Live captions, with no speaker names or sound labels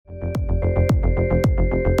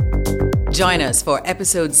Join us for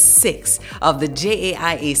episode 6 of the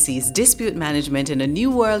JAIAC's Dispute Management in a New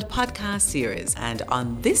World podcast series. And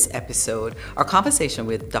on this episode, our conversation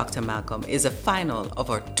with Dr. Malcolm is a final of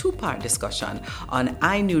our 2-part discussion on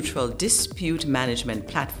iNeutral dispute management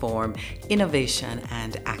platform, innovation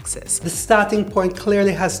and access. The starting point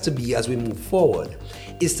clearly has to be, as we move forward,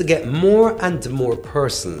 is to get more and more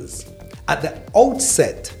persons at the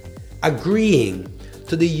outset agreeing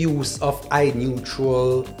to the use of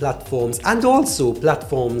iNeutral platforms and also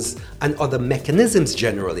platforms and other mechanisms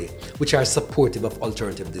generally, which are supportive of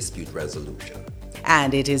alternative dispute resolution.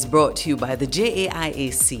 And it is brought to you by the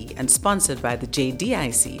JAIAC and sponsored by the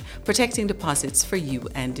JDIC, protecting deposits for you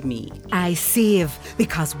and me. I save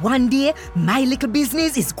because one day my little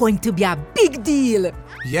business is going to be a big deal.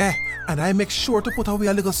 Yeah, and I make sure to put away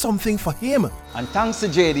a little something for him. And thanks to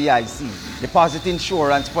JDIC, deposit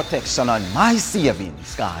insurance protection on my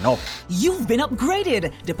savings gone up. You've been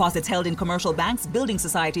upgraded. Deposits held in commercial banks, building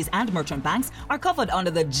societies, and merchant banks are covered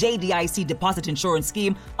under the JDIC deposit insurance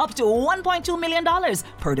scheme up to $1.2 million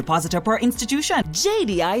per depositor per institution.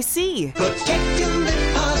 JDIC. Protecting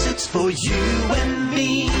deposits for you and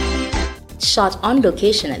me. Shot on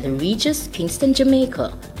location at the Regis, Kingston,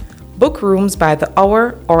 Jamaica. Book rooms by the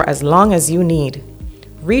hour or as long as you need.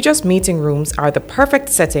 Regis meeting rooms are the perfect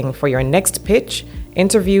setting for your next pitch,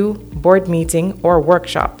 interview, board meeting, or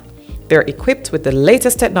workshop. They're equipped with the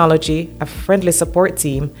latest technology, a friendly support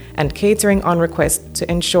team, and catering on request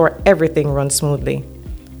to ensure everything runs smoothly.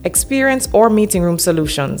 Experience or meeting room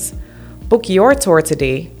solutions. Book your tour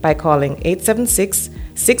today by calling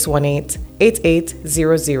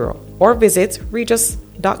 876-618-8800 or visit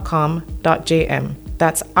regis.com.jm.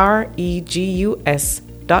 That's regus.com.jm.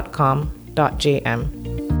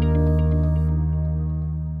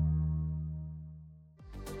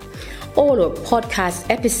 All our podcast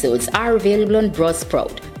episodes are available on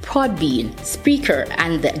Buzzsprout, Podbean, Spreaker,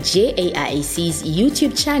 and the JAIAC's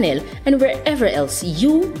YouTube channel, and wherever else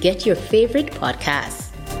you get your favorite podcasts.